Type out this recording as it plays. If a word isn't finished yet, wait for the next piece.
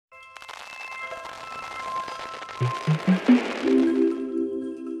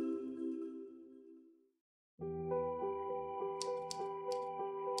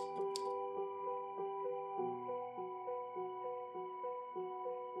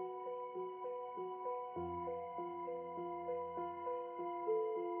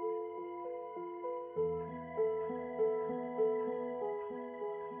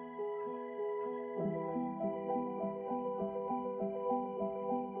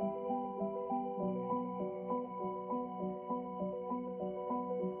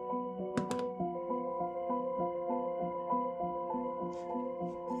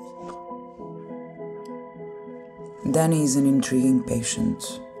Danny is an intriguing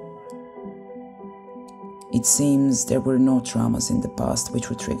patient. It seems there were no traumas in the past which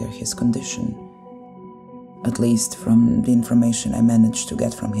would trigger his condition, at least from the information I managed to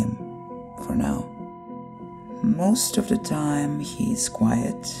get from him, for now. Most of the time he's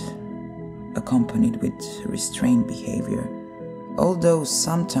quiet, accompanied with restrained behavior, although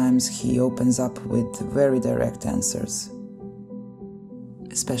sometimes he opens up with very direct answers,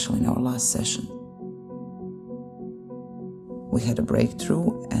 especially in our last session. We had a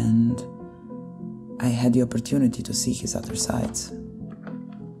breakthrough, and I had the opportunity to see his other sides.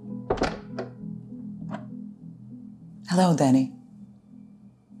 Hello, Danny.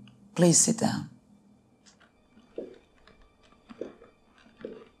 Please sit down.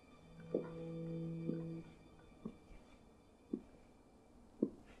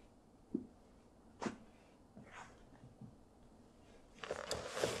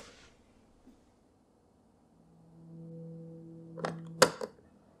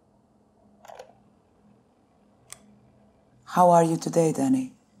 How are you today,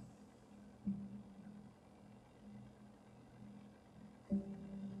 Danny?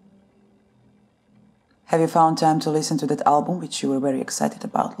 Have you found time to listen to that album which you were very excited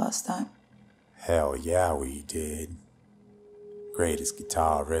about last time? Hell yeah, we did. Greatest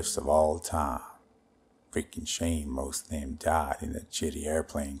guitar riffs of all time. Freaking shame most of them died in a shitty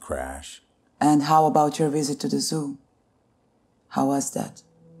airplane crash. And how about your visit to the zoo? How was that?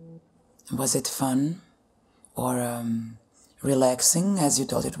 Was it fun? Or, relaxing as you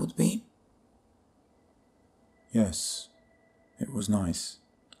thought it would be? Yes, it was nice.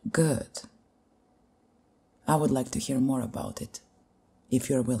 Good. I would like to hear more about it, if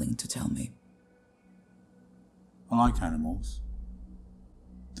you're willing to tell me. I like animals.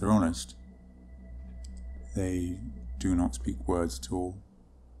 They're honest. They do not speak words at all.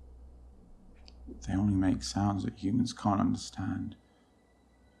 They only make sounds that humans can't understand.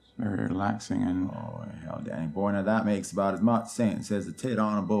 Very relaxing and... Oh, hell, Danny boy, now that makes about as much sense as a tit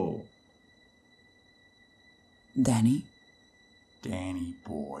on a bull. Danny? Danny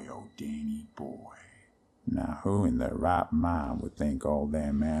boy, oh Danny boy. Now who in their right mind would think all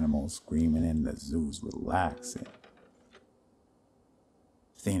them animals screaming in the zoo's relaxing?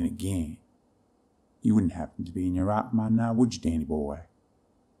 Then again, you wouldn't happen to be in your right mind now, would you, Danny boy?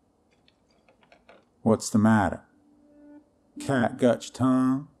 What's the matter? Cat got your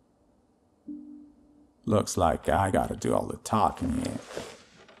tongue? Looks like I gotta do all the talking here.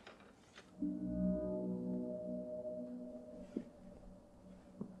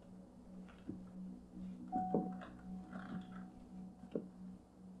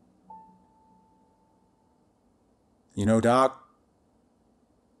 You know, Doc,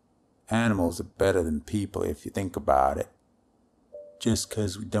 animals are better than people if you think about it. Just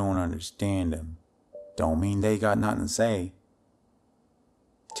 'cause we don't understand them, don't mean they got nothing to say.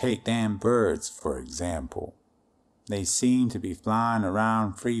 Take them birds, for example. They seem to be flying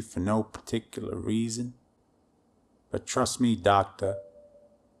around free for no particular reason. But trust me, Doctor,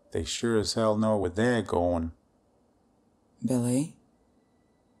 they sure as hell know where they're going. Billy?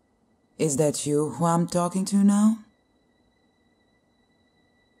 Is that you who I'm talking to now?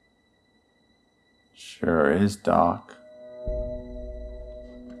 Sure is, Doc.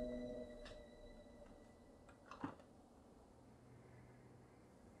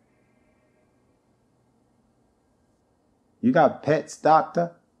 You got pets,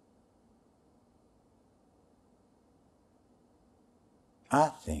 Doctor? I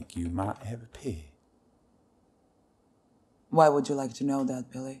think you might have a pig. Why would you like to know that,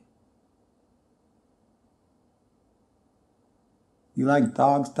 Billy? You like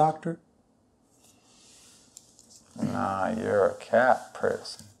dogs, Doctor? Nah, you're a cat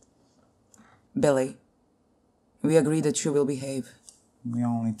person. Billy, we agree that you will behave. We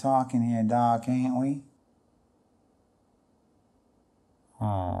only talking here, Doc, ain't we?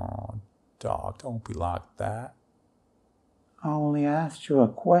 Oh, Doc, don't be like that. I only asked you a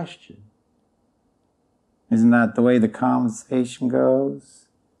question. Isn't that the way the conversation goes?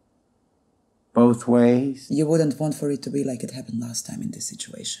 both ways. You wouldn't want for it to be like it happened last time in this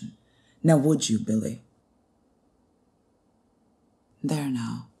situation. Now would you, Billy? There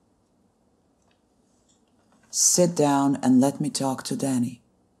now. Sit down and let me talk to Danny.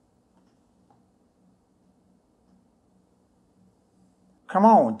 Come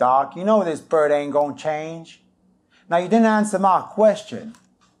on, Doc. You know this bird ain't gonna change. Now, you didn't answer my question.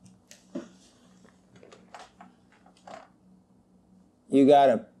 You got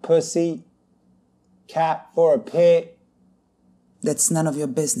a pussy, cat for a pet? That's none of your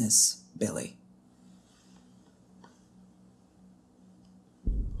business, Billy.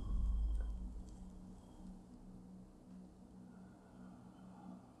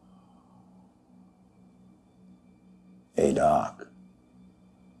 Hey, Doc.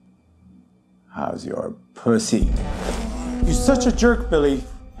 How's your pussy? You're such a jerk, Billy.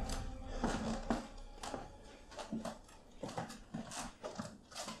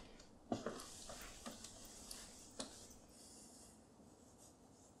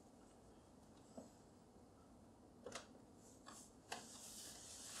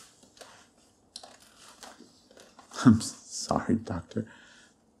 I'm sorry, Doctor.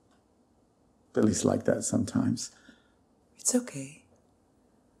 Billy's like that sometimes. It's okay.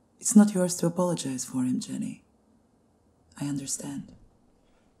 It's not yours to apologize for him, Jenny. I understand.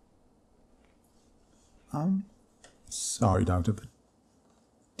 I'm sorry, Doctor, but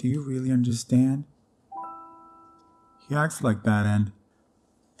do you really understand? He acts like that, and...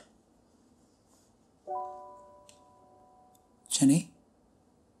 Jenny?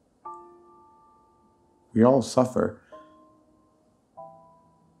 We all suffer.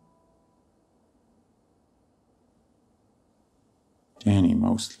 Danny,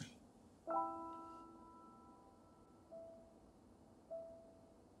 mostly.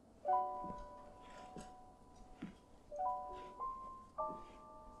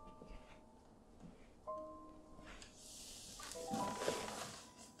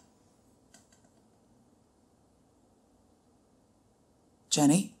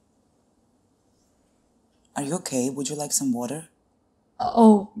 Jenny? Are you okay? Would you like some water?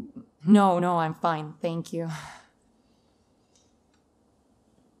 Oh, no, I'm fine. Thank you.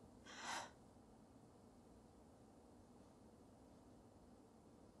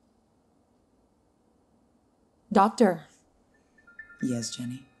 Doctor. Yes,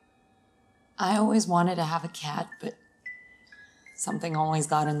 Jenny. I always wanted to have a cat, but something always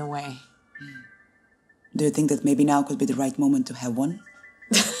got in the way. Do you think that maybe now could be the right moment to have one?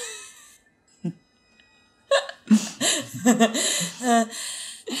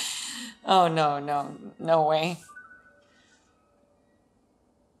 Oh, no way.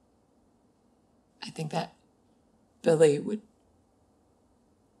 I think that Billy would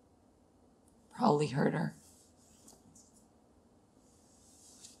probably hurt her.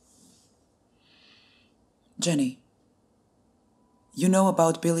 Jenny, you know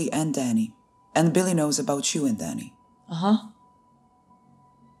about Billy and Danny, and Billy knows about you and Danny. Uh-huh.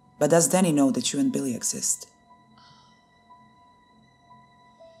 But does Danny know that you and Billy exist?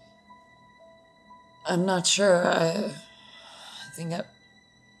 I'm not sure. I think that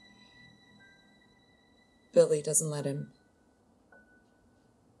Billy doesn't let him.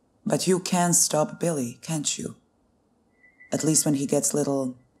 But you can stop Billy, can't you? At least when he gets a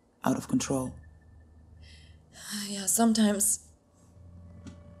little out of control. Yeah, sometimes.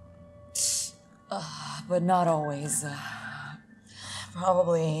 But not always.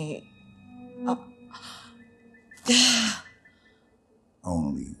 Probably.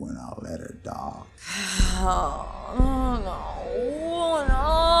 Only when I let her, Doc. Oh,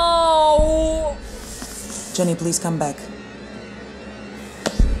 no. Jenny, please come back.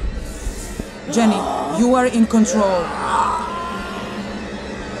 Jenny, you are in control.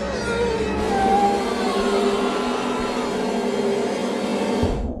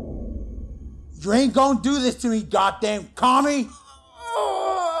 You ain't gonna do this to me, goddamn commie!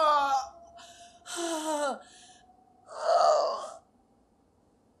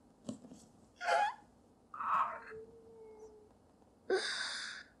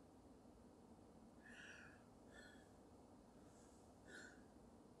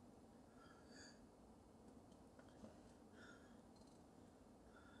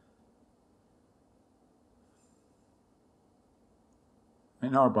 I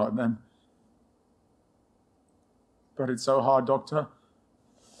know about them. But it's so hard, Doctor.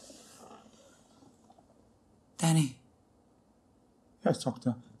 Danny. Yes,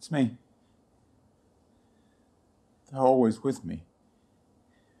 Doctor, it's me. They're always with me.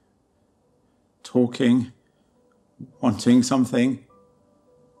 Talking, wanting something.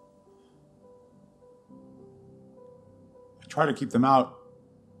 I try to keep them out,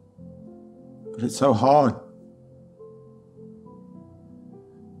 but But it's so hard.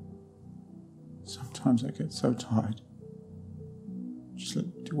 Sometimes I get so tired. Just let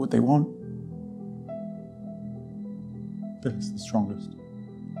them do what they want. Billy's the strongest.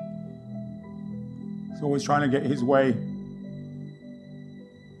 He's always trying to get his way. I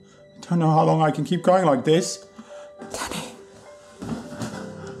don't know how long I can keep going like this. Danny.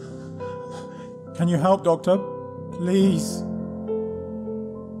 Can you help, Doctor? Please.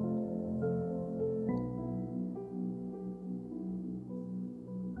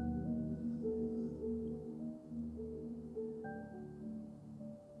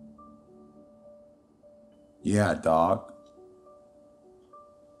 Yeah, dog.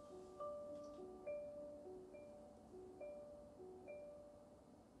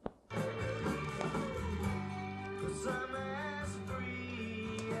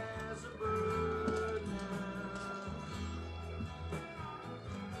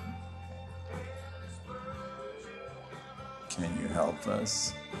 Can you help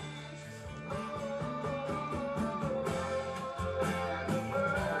us?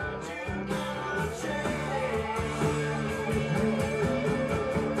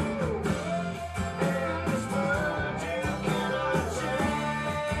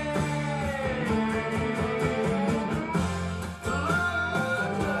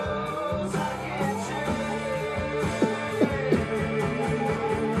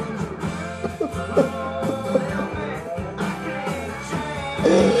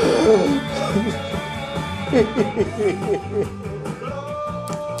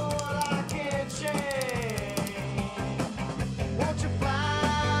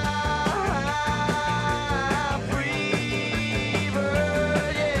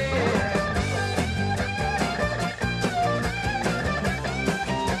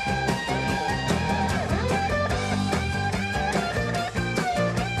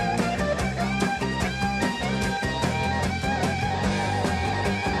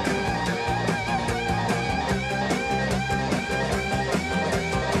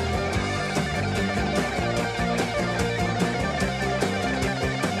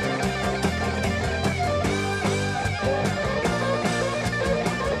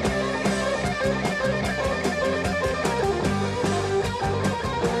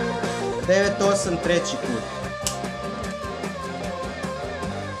 Devet, osam, treći put.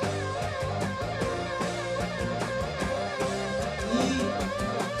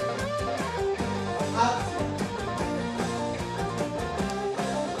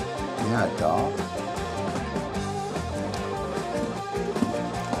 Yeah, dog.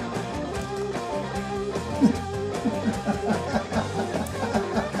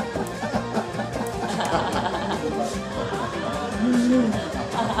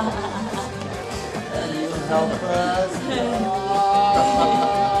 Help us.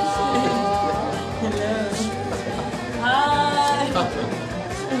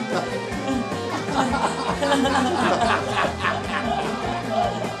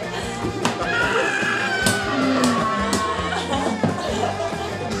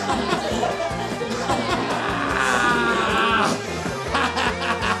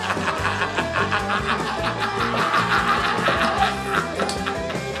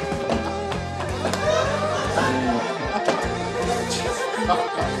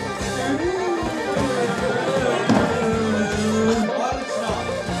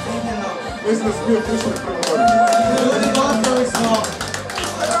 Mislim da smo bio pušali prvo. Ljudi, gotovi smo.